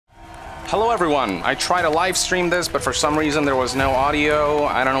Hello everyone. I tried to live stream this, but for some reason there was no audio.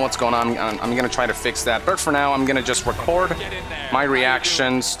 I don't know what's going on. I'm gonna try to fix that. But for now, I'm gonna just record my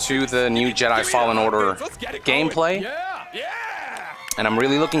reactions to the new Jedi Fallen Order gameplay. And I'm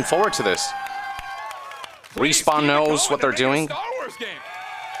really looking forward to this. Respawn knows what they're doing.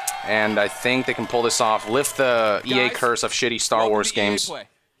 And I think they can pull this off. Lift the EA curse of shitty Star Wars games.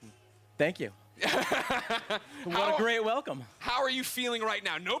 Thank you. What a great welcome. How are you feeling right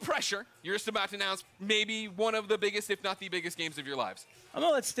now? No pressure. You're just about to announce maybe one of the biggest, if not the biggest, games of your lives. I'm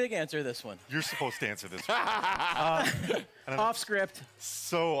gonna let Stig answer this one. You're supposed to answer this one. Off script.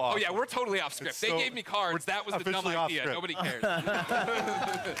 So awesome. Oh yeah, we're totally off script. They gave me cards. That was the dumb idea. Nobody cares.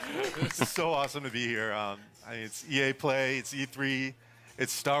 It's so awesome to be here. I mean, it's EA Play, it's E3,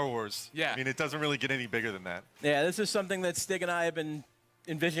 it's Star Wars. Yeah. I mean, it doesn't really get any bigger than that. Yeah, this is something that Stig and I have been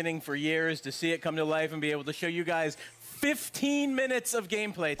envisioning for years, to see it come to life and be able to show you guys 15 minutes of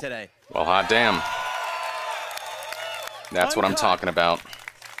gameplay today. Well, hot damn. That's what I'm talking about.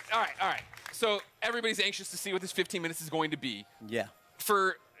 All right. So everybody's anxious to see what this 15 minutes is going to be. Yeah.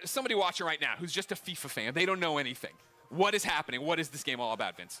 For somebody watching right now who's just a FIFA fan, they don't know anything. What is happening? What is this game all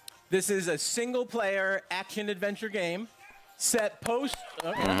about, Vince? This is a single-player action-adventure game set post...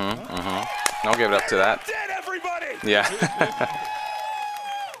 I'll give it up to that. Dead, everybody! Yeah.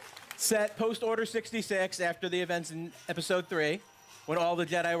 Set post-Order 66 after the events in Episode 3, when all the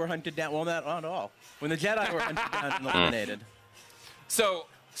Jedi were hunted down. Well, not all. When the Jedi were hunted down and eliminated. So,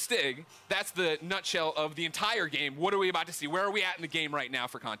 Stig, that's the nutshell of the entire game. What are we about to see? Where are we at in the game right now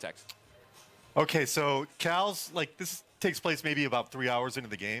for context? Okay, so Cal's, like, this takes place maybe about 3 hours into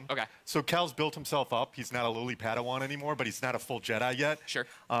the game. Okay. So Cal's built himself up. He's not a lowly Padawan anymore, but he's not a full Jedi yet. Sure.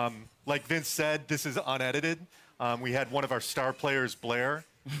 Like Vince said, this is unedited. We had one of our star players, Blair,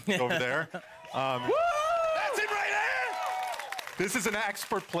 over there. That's it right there! This is an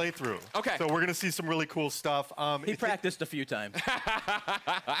expert playthrough. Okay. So we're going to see some really cool stuff. He practiced a few times.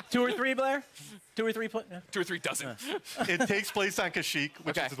 2 or 3, Blair? 2 or 3? Yeah. 2 or 3 dozen. It takes place on Kashyyyk,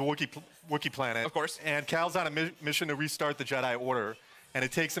 which is the Wookiee planet. Of course. And Cal's on a mission to restart the Jedi Order, and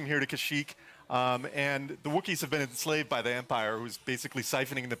it takes him here to Kashyyyk. And the Wookiees have been enslaved by the Empire, who's basically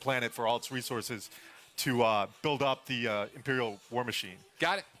siphoning the planet for all its resources to build up the Imperial war machine.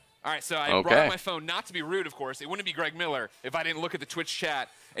 Got it. All right, so I brought up my phone, not to be rude, of course. It wouldn't be Greg Miller if I didn't look at the Twitch chat.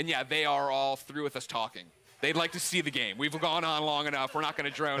 And yeah, they are all through with us talking. They'd like to see the game. We've gone on long enough. We're not going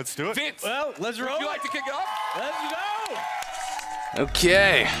to drone. Let's do it. Vince, Well, let's roll. would you like to kick it off? Let's go!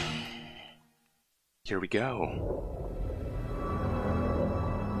 Okay. Here we go.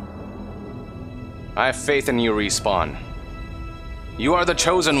 I have faith in you, Respawn. You are the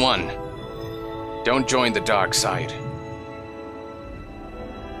chosen one. Don't join the dark side.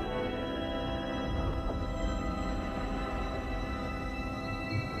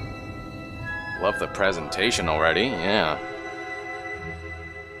 Love the presentation already, yeah.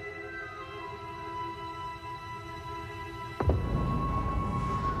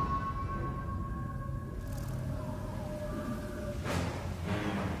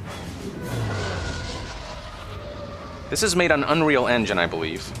 This is made on Unreal Engine, I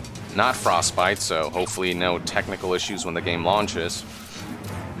believe. Not Frostbite, so hopefully no technical issues when the game launches.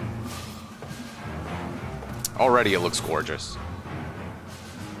 Already it looks gorgeous.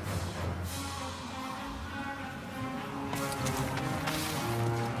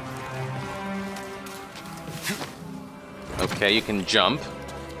 Okay, you can jump.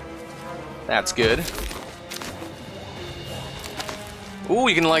 That's good. Ooh,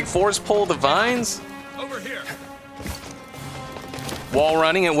 you can like force pull the vines? Over here. Wall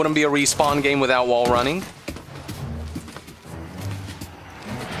running, it wouldn't be a Respawn game without wall running.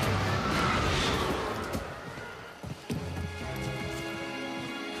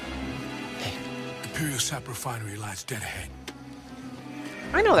 Imperial sap refinery lies dead ahead.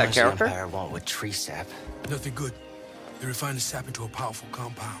 I know that character. Empire want with tree sap. Nothing good. They refine the sap into a powerful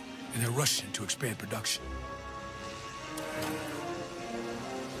compound, and they're rushing to expand production.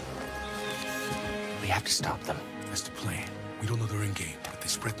 We have to stop them. That's the plan. We don't know their end game, but they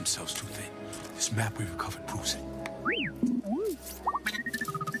spread themselves too thin. This map we recovered proves it.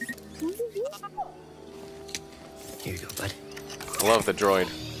 Here you go, bud. I love the droid.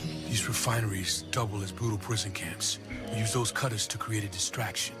 These refineries double as brutal prison camps. We use those cutters to create a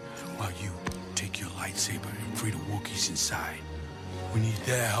distraction, while you take your lightsaber and free the Wookiees inside. We need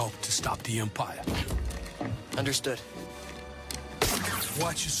their help to stop the Empire. Understood.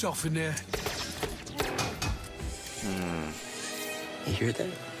 Watch yourself in there. You hear that?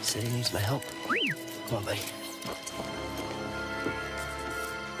 He said he needs my help. Come on, buddy.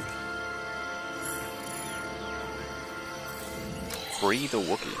 Free the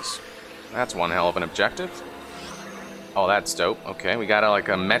Wookiees. That's one hell of an objective. Oh, that's dope. Okay, we got like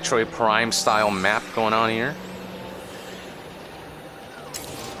a Metroid Prime style map going on here.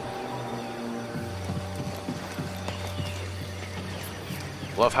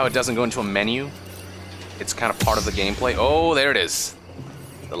 Love how it doesn't go into a menu. It's kind of part of the gameplay. Oh, there it is.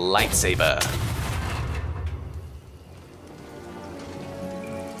 The lightsaber.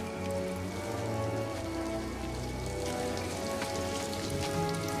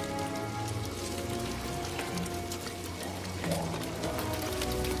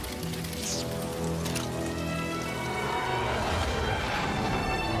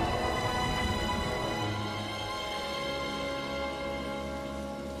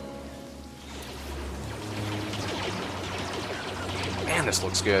 Man, this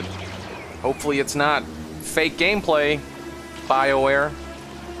looks good. Hopefully it's not fake gameplay, BioWare.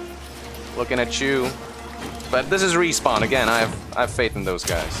 Looking at you. But this is Respawn. Again, I have faith in those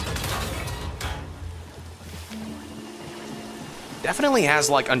guys. Definitely has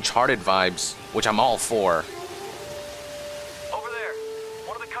like Uncharted vibes, which I'm all for. Over there.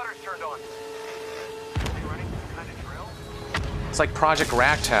 One of the cutters turned on. You ready? Kind of drill? It's like Project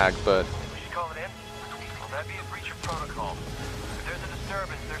Ragtag, but We should call it in? Well, that'd be a breach of protocol. If there's a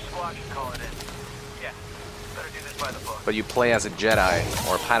disturbance, their squad should call it in. Yeah. Better do this by the book. you play as a Jedi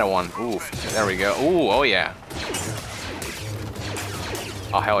or a Padawan. Ooh, there we go. Ooh, oh yeah.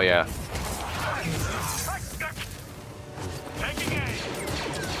 Oh hell yeah.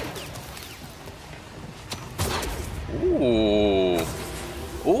 Ooh.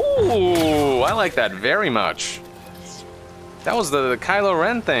 Ooh, I like that very much. That was the Kylo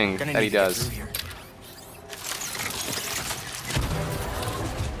Ren thing that he does.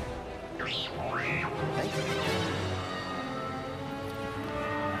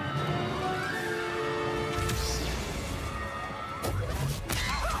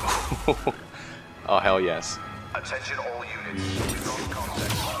 Oh hell yes. Attention all units. We've got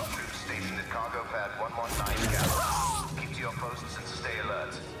contact. Troops stationed at cargo pad 119 Gallon. Keep to your posts and stay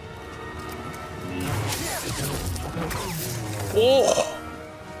alert. Oh!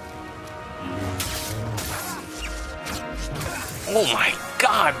 Oh my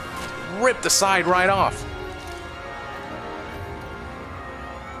god! Ripped the side right off.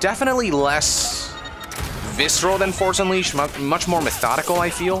 Definitely less visceral than Force Unleashed, much more methodical, I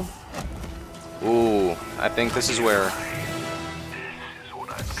feel. Ooh, I think this is where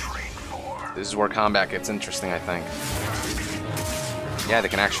combat gets interesting, I think. Yeah, they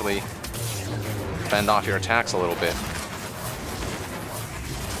can actually fend off your attacks a little bit.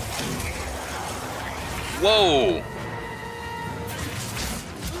 Whoa!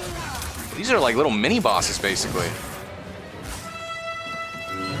 These are like little mini bosses, basically.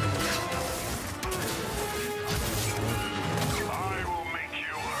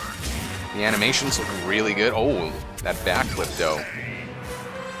 The animations look really good. Oh, that backflip though.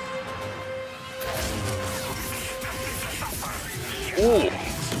 Ooh.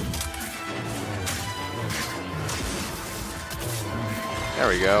 There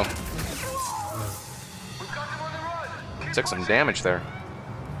we go. Took some damage there.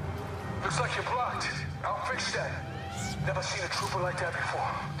 Looks like you're blocked. I'll fix that. Never seen a trooper like that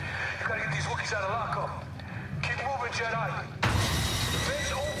before. You gotta get these Wookiees out of lockup. Keep moving, Jedi.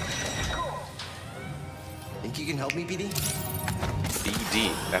 Face open. Go. Think you can help me, BD?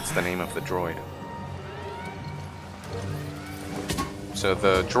 BD, that's the name of the droid. So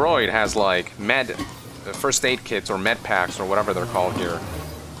the droid has like first aid kits or med packs or whatever they're called here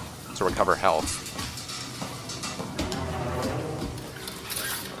to recover health.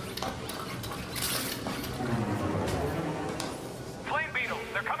 Flame beetles,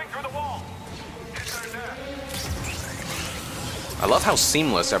 they're coming through the wall. I love how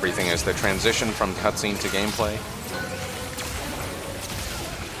seamless everything is, the transition from cutscene to gameplay.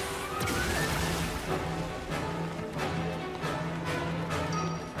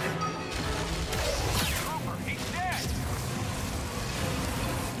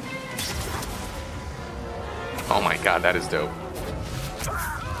 Oh my god, that is dope.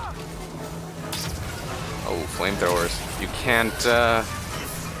 Oh, flamethrowers. You can't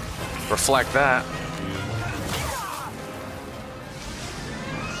reflect that.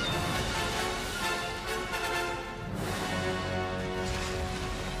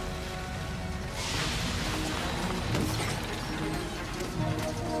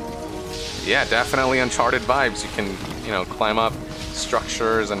 Yeah, definitely Uncharted vibes. You can, you know, climb up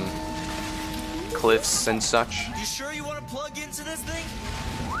structures and cliffs and such. You sure you want to plug into this thing?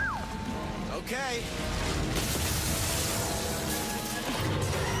 Okay.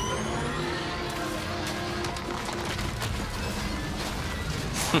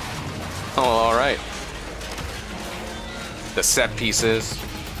 Oh, all right. The set pieces.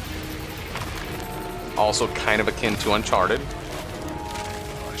 Also kind of akin to Uncharted. A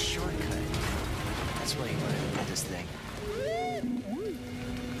shortcut. That's why you wanted to get this thing.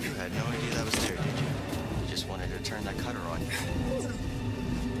 You had no idea that was there, did you? You just wanted to turn that cutter on you.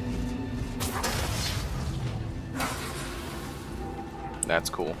 That's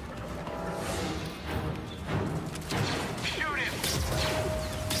cool. Shoot him!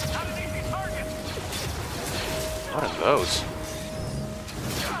 Not an easy target! What are those?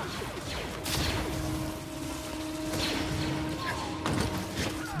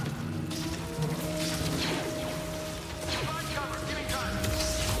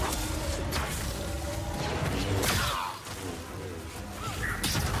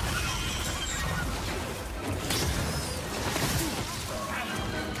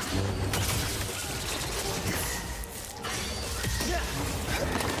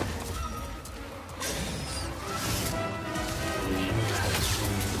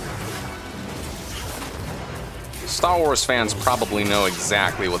 Star Wars fans probably know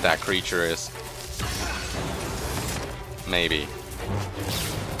exactly what that creature is. Maybe.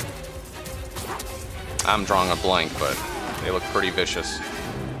 I'm drawing a blank, but they look pretty vicious.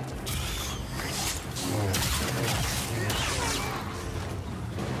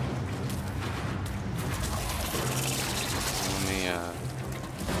 Let me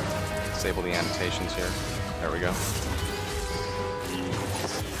disable the annotations here. There we go.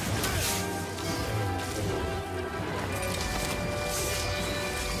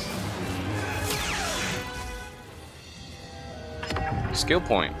 Skill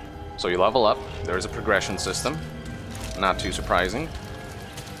point. So you level up. There is a progression system. Not too surprising.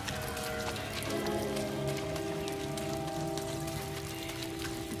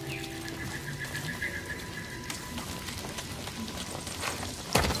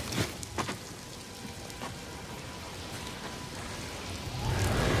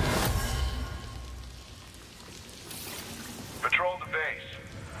 Patrol the base.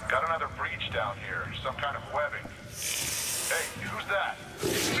 Got another breach down here. Some kind of webbing. Hey, who's that?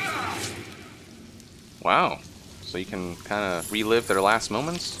 Wow. So you can kind of relive their last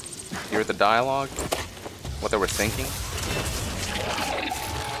moments? Hear the dialogue? What they were thinking?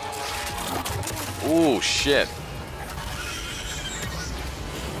 Ooh, shit.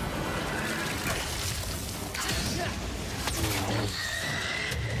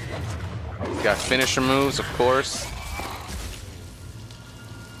 Got finisher moves, of course.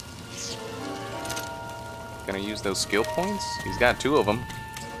 Gonna use those skill points? He's got 2 of them.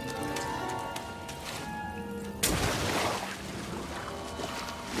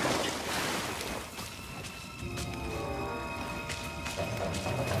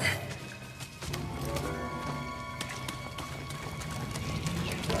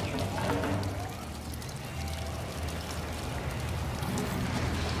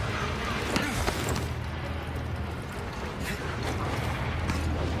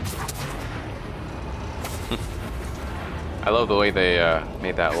 I love the way they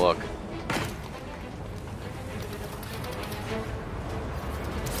made that look.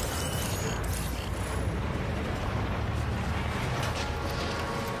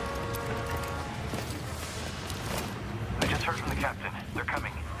 I just heard from the captain. They're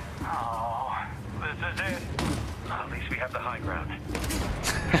coming. Oh, this is it. At least we have the high ground.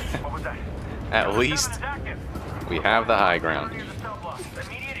 What was that? At least we have the high ground.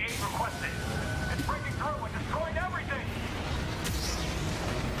 Immediate aid requested. It's breaking through and destroying everything.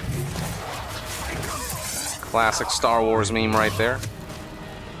 Classic Star Wars meme right there.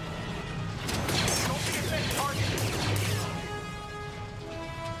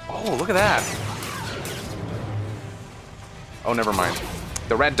 Oh, look at that. Oh, never mind.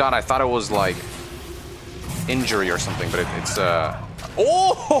 The red dot, I thought it was like injury or something, but it's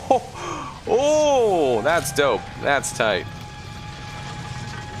oh! Oh, that's dope. That's tight.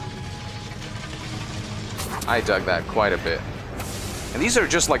 I dug that quite a bit. And these are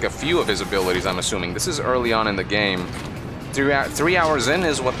just like a few of his abilities, I'm assuming. This is early on in the game. 3 hours in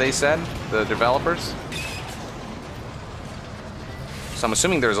is what they said, the developers. So I'm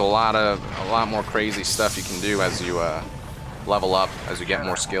assuming there's a lot more crazy stuff you can do as you level up, as you get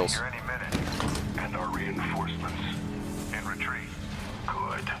more skills. Any minute. And our reinforcements in retreat.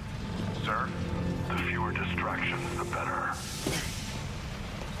 Good. Sir, the fewer distractions, the better.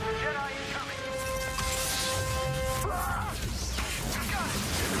 Jedi incoming.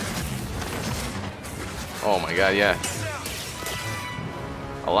 Oh my god, yeah.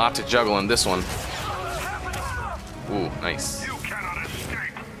 A lot to juggle in this one. Ooh, nice. You cannot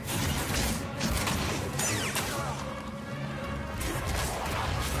escape.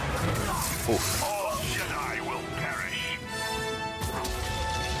 Oof. All Jedi will perish.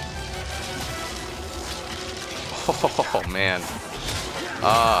 Oh, man.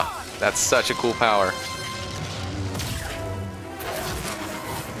 That's such a cool power.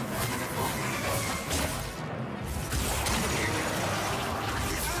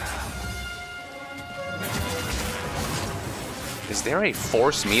 Is there a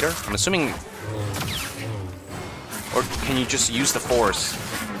force meter? I'm assuming... Or can you just use the force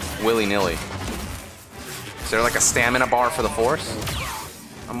willy-nilly? Is there like a stamina bar for the force?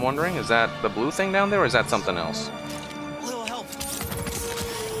 I'm wondering, is that the blue thing down there, or is that something else? A little help.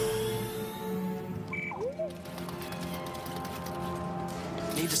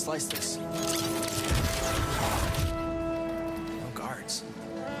 Need to slice this. No guards.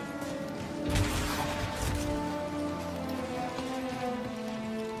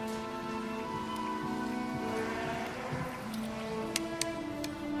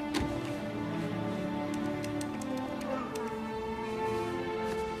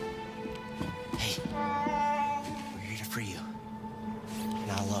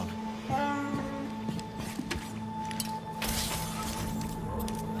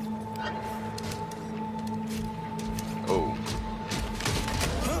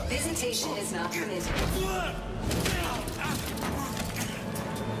 Is not permitted.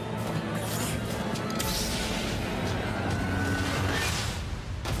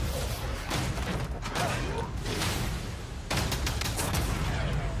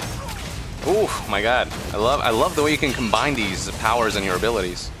 Oh my god. I love the way you can combine these powers and your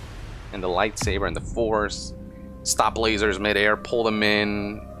abilities. And the lightsaber and the force. Stop lasers midair, pull them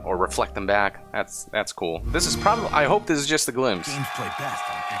in, or reflect them back. That's cool. This is probably, I hope this is just a glimpse. Games play best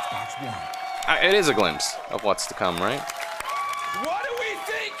on Xbox One. It is a glimpse of what's to come, right? What do we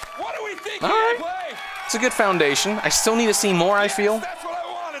think? What do we think? All right. It's a good foundation. I still need to see more, I feel. That's what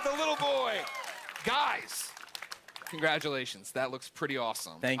I wanted, the little boy. Guys, congratulations. That looks pretty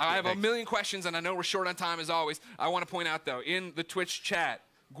awesome. Thank you. I have a million questions, and I know we're short on time as always. I want to point out, though, in the Twitch chat,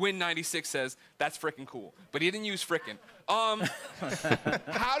 Gwyn96 says, that's frickin' cool. But he didn't use frickin'.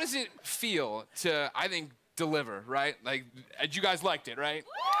 How does it feel to, I think, deliver, right? Like, you guys liked it, right?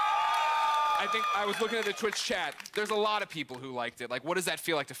 I think I was looking at the Twitch chat. There's a lot of people who liked it. Like, what does that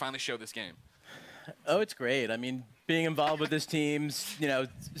feel like to finally show this game? Oh, it's great. I mean, being involved with this team, you know,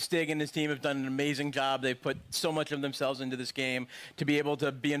 Stig and his team have done an amazing job. They've put so much of themselves into this game. To be able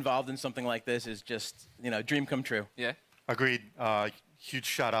to be involved in something like this is just, you know, dream come true. Yeah. Agreed. Huge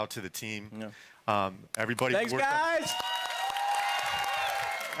shout out to the team. Yeah. Everybody. Thanks, guys.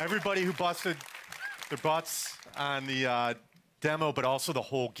 Everybody who busted their butts on the demo, but also the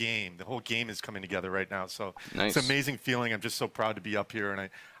whole game. The whole game is coming together right now. So nice. It's an amazing feeling. I'm just so proud to be up here, and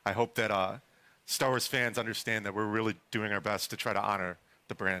I hope that Star Wars fans understand that we're really doing our best to try to honor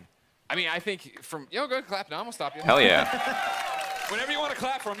the brand. I mean, I think from go ahead, clap now. I'm gonna stop you. Hell yeah. Whenever you want to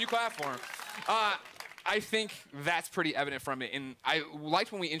clap for him, you clap for him. I think that's pretty evident from it. And I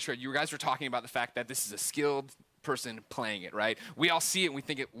liked when we introed, you guys were talking about the fact that this is a skilled person playing it, right? We all see it and we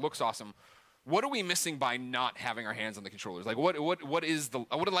think it looks awesome. What are we missing by not having our hands on the controllers? Like, what do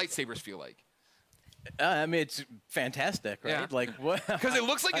lightsabers feel like? I mean, it's fantastic, right? Yeah. Like what? Because it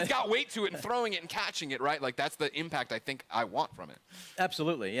looks like it's got weight to it, and throwing it and catching it, right? Like that's the impact I think I want from it.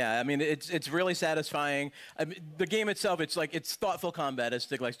 Absolutely, yeah. I mean, it's really satisfying. I mean, the game itself, it's thoughtful combat, as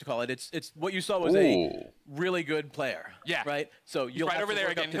Stig likes to call it. It's what you saw was a really good player. Yeah. Right. So you'll right over there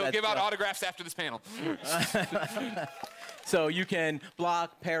again. He'll give out autographs after this panel. So you can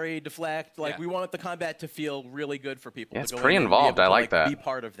block, parry, deflect. Like we want the combat to feel really good for people. Yeah, it's pretty involved. I like that. Be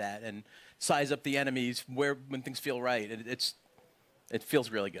part of that and size up the enemies when things feel right. It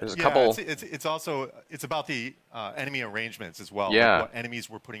feels really good. There's a couple. It's also about the enemy arrangements as well. Yeah. Like what enemies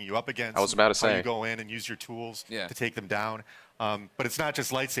we're putting you up against. I was about to say. How you go in and use your tools to take them down. But it's not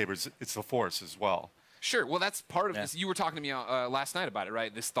just lightsabers. It's the Force as well. Sure. Well, that's part of this. You were talking to me last night about it,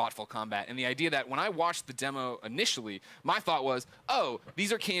 right? This thoughtful combat. And the idea that when I watched the demo initially, my thought was, oh,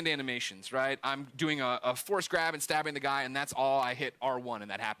 these are canned animations, right? I'm doing a force grab and stabbing the guy, and that's all. I hit R1, and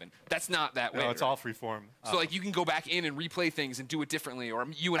that happened. That's not that way. No, it's all freeform. So, like, you can go back in and replay things and do it differently, or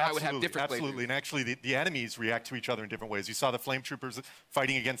you and I would have different playthroughs. Absolutely. And actually, the enemies react to each other in different ways. You saw the flame troopers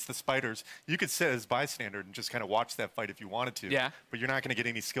fighting against the spiders. You could sit as bystander and just kind of watch that fight if you wanted to. Yeah. But you're not going to get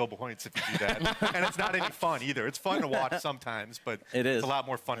any skill points if you do that. And it's not any fun either. It's fun to watch sometimes, but it's a lot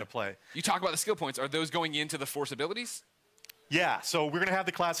more fun to play. You talk about the skill points. Are those going into the Force abilities? Yeah, so we're going to have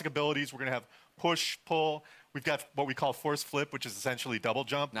the classic abilities. We're going to have push, pull. We've got what we call force flip, which is essentially double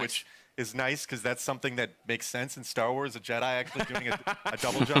jump, which is nice because that's something that makes sense in Star Wars, a Jedi actually doing a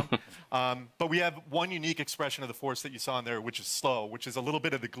double jump. But we have one unique expression of the Force that you saw in there, which is slow, which is a little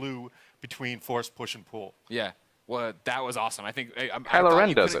bit of the glue between Force push and pull. Yeah. Well, that was awesome. I think Kylo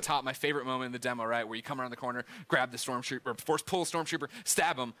Ren does it. Top my favorite moment in the demo, right, where you come around the corner, grab the stormtrooper, force pull the stormtrooper,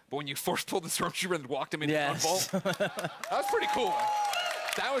 stab him, but when you force pull the stormtrooper and walked him into one bolt, that was pretty cool.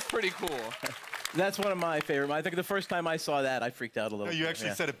 That was pretty cool. That's one of my favorite. I think the first time I saw that, I freaked out a little. No, you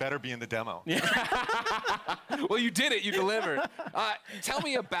actually said it better be in the demo. Well, you did it. You delivered. Tell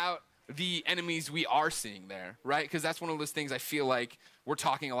me about the enemies we are seeing there, right? Because that's one of those things I feel like we're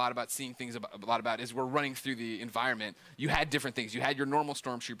talking a lot about, seeing things a lot about, is we're running through the environment. You had different things. You had your normal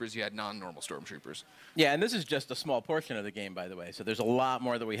stormtroopers. You had non-normal stormtroopers. Yeah, and this is just a small portion of the game, by the way. So there's a lot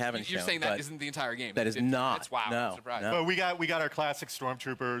more that we haven't shown. You're saying that isn't the entire game? That is not. That's wow. No, I'm surprised. no. But we got our classic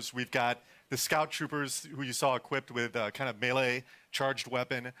stormtroopers. We've got the scout troopers who you saw equipped with kind of melee charged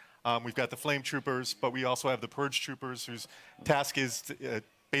weapon. We've got the flame troopers, but we also have the purge troopers whose task is to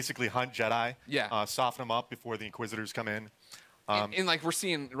basically hunt Jedi. Yeah. Soften them up before the Inquisitors come in. And like we're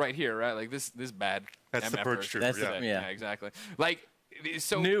seeing right here, right? Like this bad. That's the MF purge trooper. That's yeah. Yeah, exactly. Like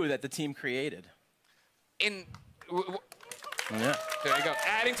so New that the team created. in. Yeah. There you go.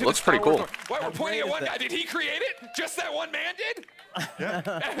 Adding to Looks the pretty Star Wars cool. lore. Why we're pointing great at is one that? guy? Did he create it? Just that one man did?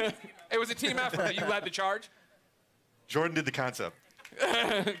 Yeah. It was a team effort that you led the charge. Jordan did the concept.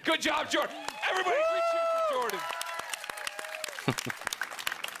 Good job, Jordan. Everybody, 3 cheers for Jordan.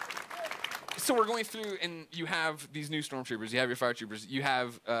 So we're going through, and you have these new stormtroopers. You have your fire troopers. You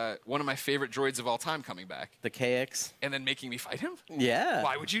have one of my favorite droids of all time coming back. The KX. And then making me fight him? Yeah.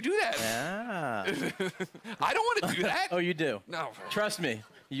 Why would you do that? Yeah. I don't want to do that. Oh, you do. No. Trust me,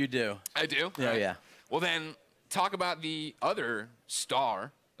 you do. I do? Yeah, yeah. Well, then, talk about the other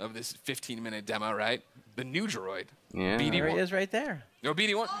star of this 15-minute demo, right? The new droid. Yeah. BD1. There he is right there. No,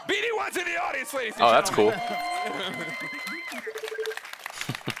 BD1. BD1's in the audience, ladies and Oh, that's gentlemen. cool.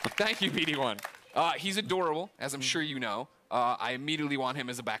 Thank you, BD1. He's adorable, as I'm sure you know. I immediately want him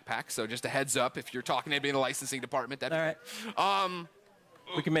as a backpack, so just a heads up if you're talking to anybody in the licensing department. That'd be All right.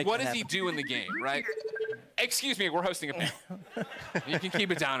 We can make what that does he happen. do in the game, right? Excuse me, we're hosting a panel. You can keep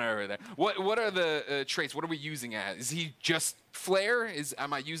it down over there. What are the traits? What are we using as? Is he just flair?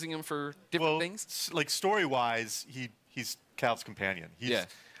 Am I using him for different things? Like story-wise, he's Cal's companion. He's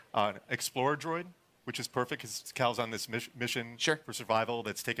an explorer droid, which is perfect because Cal's on this mission for survival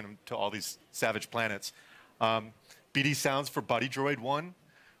that's taken him to all these savage planets. BD sounds for Buddy Droid 1,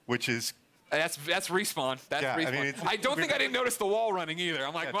 which is... That's Respawn. That's Respawn. I mean, I don't think I didn't notice the wall running either.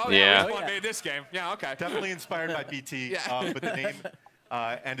 I'm like, well, Yeah. Respawn made this game. Yeah, okay. Definitely inspired by BT, but the name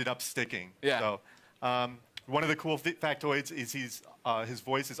ended up sticking. Yeah. So one of the cool factoids is his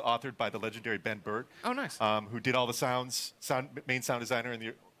voice is authored by the legendary Ben Burt. Oh, nice. Who did all the main sound designer in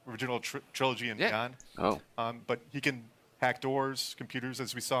the original trilogy and beyond. Oh. But he can hack doors, computers,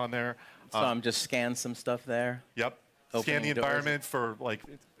 as we saw in there. So just scan some stuff there. Yep. Opening Scan the doors. environment for like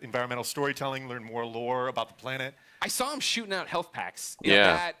environmental storytelling, learn more lore about the planet. I saw him shooting out health packs. Is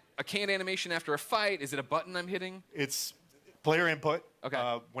Yeah. that a canned animation after a fight? Is it a button I'm hitting? It's player input. Okay.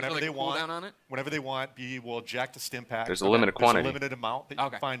 Whenever Is there, they like, a want, cooldown on it? whenever they want, BD will eject a stim pack. There's a limited quantity. There's a limited amount that you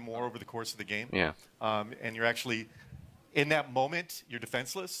can find more over the course of the game. Yeah. And you're actually, in that moment, you're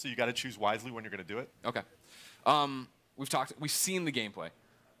defenseless, so you got to choose wisely when you're going to do it. Okay. We've seen the gameplay.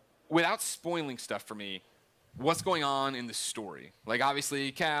 Without spoiling stuff for me, what's going on in the story? Like,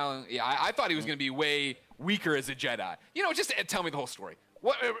 obviously, Cal, I thought he was going to be way weaker as a Jedi. You know, just tell me the whole story.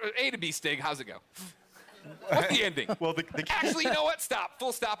 What A to B, Stig, how's it go? What's the ending? Well, Actually, you know what? Stop.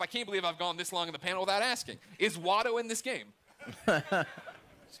 Full stop. I can't believe I've gone this long in the panel without asking. Is Watto in this game?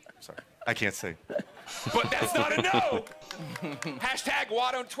 Sorry, I can't say. But that's not a no. Hashtag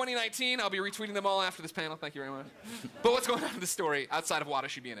Watto 2019. I'll be retweeting them all after this panel. Thank you very much. But what's going on in the story outside of Watto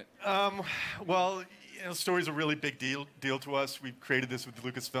should be in it? Well, you know, story's a really big deal to us. We created this with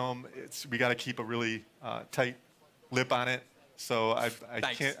Lucasfilm. We got to keep a really tight lip on it. So I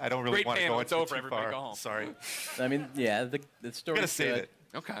don't really want to go into it too far. Go home. Sorry. I mean, yeah, the story. Gotta save it.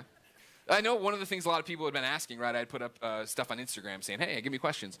 Okay. I know one of the things a lot of people had been asking, right? I'd put up stuff on Instagram saying, hey, give me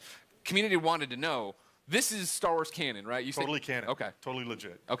questions. Community wanted to know, this is Star Wars canon, right? You Totally said, canon. Okay. Totally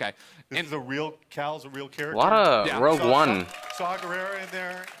legit. Okay. This is a real, Cal's a real character. A lot of Rogue One Saw Gerrera in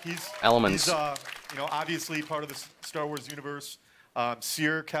there. elements. He's, you know, obviously part of the Star Wars universe.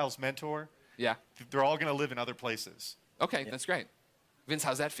 Seer, Cal's mentor. Yeah. They're all going to live in other places. Okay, that's great. Vince,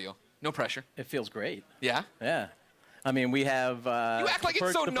 how's that feel? No pressure. It feels great. Yeah? Yeah. I mean, we have. You act like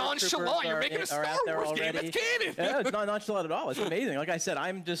it's so nonchalant. You're making a Star Wars game. It's canon. Yeah, it's not nonchalant at all. It's amazing. Like I said,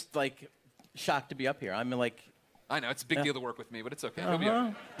 I'm just like shocked to be up here. I'm like I know, it's a big deal to work with me, but it's okay. It'll be all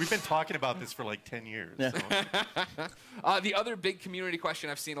right. We've been talking about this for like 10 years. Yeah. So. The other big community question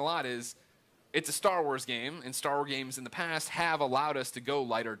I've seen a lot is, it's a Star Wars game, and Star Wars games in the past have allowed us to go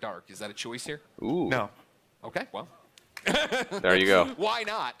light or dark. Is that a choice here? Ooh. No. Okay, well. There you go. Why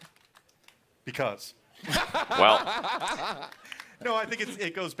not? Because. Well. No, I think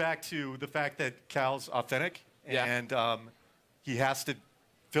it goes back to the fact that Cal's authentic, and he has to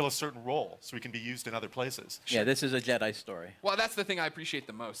fill a certain role so he can be used in other places. Yeah, this is a Jedi story. Well, that's the thing I appreciate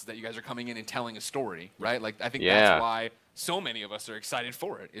the most, is that you guys are coming in and telling a story, right? Like, I think that's why so many of us are excited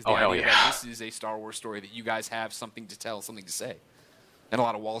for it, is the idea that this is a Star Wars story, that you guys have something to tell, something to say, and a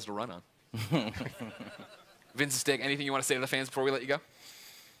lot of walls to run on. Vince Stick, anything you want to say to the fans before we let you go?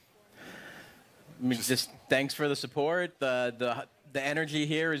 I mean, just thanks for the support. The energy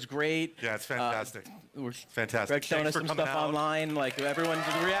here is great. Yeah, it's fantastic. We're fantastic. Greg's showing us some stuff online. Like, everyone's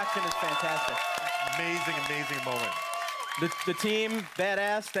reaction is fantastic. Amazing, amazing moment. The team,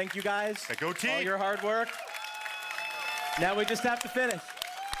 badass. Thank you guys. Go team. All your hard work. Now we just have to finish.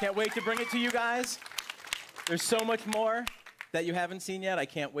 Can't wait to bring it to you guys. There's so much more that you haven't seen yet. I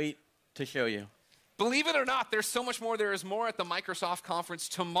can't wait to show you. Believe it or not, there's so much more. There is more at the Microsoft conference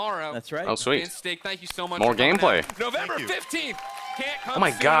tomorrow. That's right. Oh, sweet. Vince Steak, thank you so much. More gameplay. November 15th. Can't come Oh my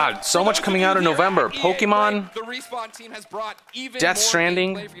soon. God, so For much those coming of you out in here November. at EA Pokemon, Play, the Respawn team has brought even Death more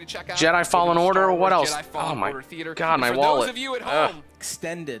Stranding, gameplay for you to check out. Jedi Fallen Over Order. Star What Wars else? Jedi Fallen Oh my Order Theater. God, And my for wallet. those of you at home,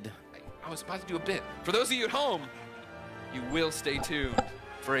 Extended. I was about to do a bit. For those of you at home, you will stay tuned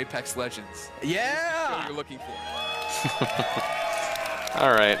for Apex Legends. Yeah. What you're looking for.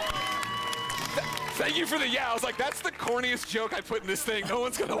 All right. Thank you for the I was like, that's the corniest joke I put in this thing. No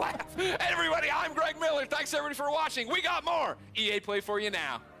one's gonna laugh. Everybody, I'm Greg Miller. Thanks everybody for watching. We got more EA Play for you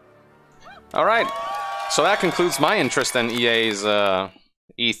now. All right. So that concludes my interest in EA's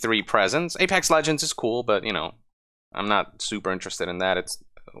E3 presence. Apex Legends is cool, but you know, I'm not super interested in that.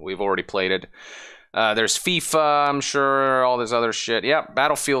 We've already played it. There's FIFA, I'm sure, all this other shit. Yep,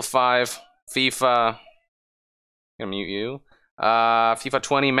 Battlefield 5, FIFA. Gonna mute you. FIFA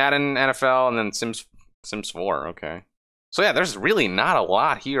 20, Madden, NFL, and then Sims 4. Okay. So yeah, there's really not a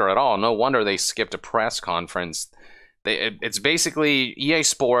lot here at all. No wonder they skipped a press conference. It's basically EA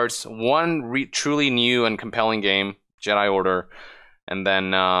Sports, one truly new and compelling game, Jedi Order, and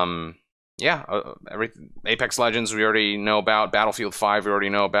then Apex Legends we already know about, Battlefield 5 we already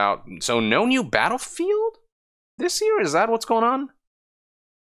know about. So no new Battlefield this year? Is that what's going on?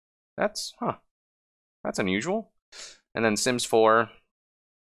 That's unusual. And then Sims 4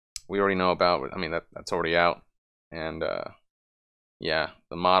 we already know about. I mean, that's already out. And yeah,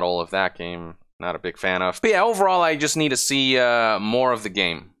 the model of that game, not a big fan of. But yeah, overall, I just need to see more of the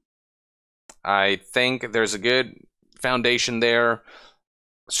game. I think there's a good foundation there.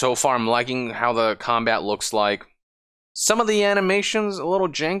 So far, I'm liking how the combat looks like. Some of the animations a little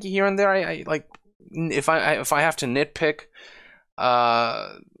janky here and there. I like if I have to nitpick.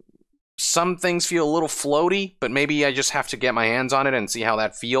 Some things feel a little floaty, but maybe I just have to get my hands on it and see how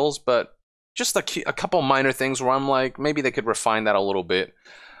that feels. But just a couple minor things where I'm like, maybe they could refine that a little bit.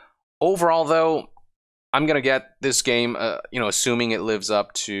 Overall, though, I'm gonna get this game, assuming it lives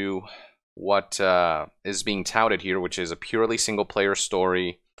up to what is being touted here, which is a purely single-player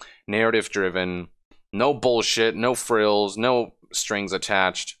story, narrative-driven, no bullshit, no frills, no strings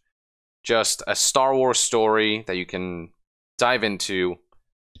attached, just a Star Wars story that you can dive into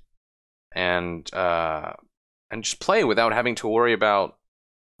and just play without having to worry about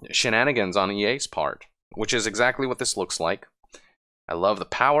shenanigans on EA's part, which is exactly what this looks like. I love the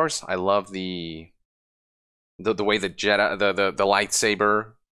powers. I love the way the Jedi, the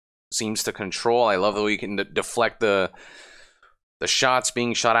lightsaber seems to control. I love the way you can deflect the shots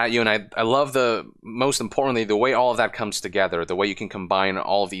being shot at you, and I love most importantly, the way all of that comes together, the way you can combine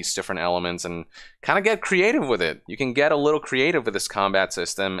all of these different elements and kind of get creative with it. You can get a little creative with this combat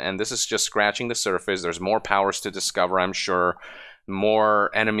system, and this is just scratching the surface. There's more powers to discover, I'm sure, more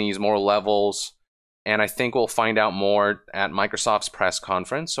enemies, more levels, and I think we'll find out more at Microsoft's press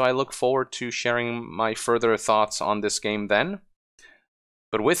conference, so I look forward to sharing my further thoughts on this game then.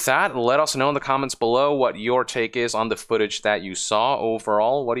 But with that, let us know in the comments below what your take is on the footage that you saw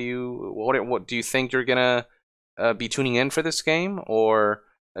overall. What do you think you're gonna be tuning in for this game, or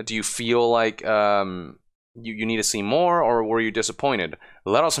do you feel like you need to see more, or were you disappointed?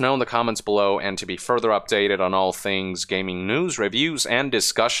 Let us know in the comments below, and to be further updated on all things gaming news, reviews, and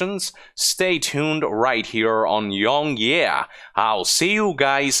discussions, stay tuned right here on Young Yeah. I'll see you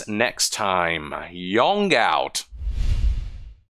guys next time. Young out.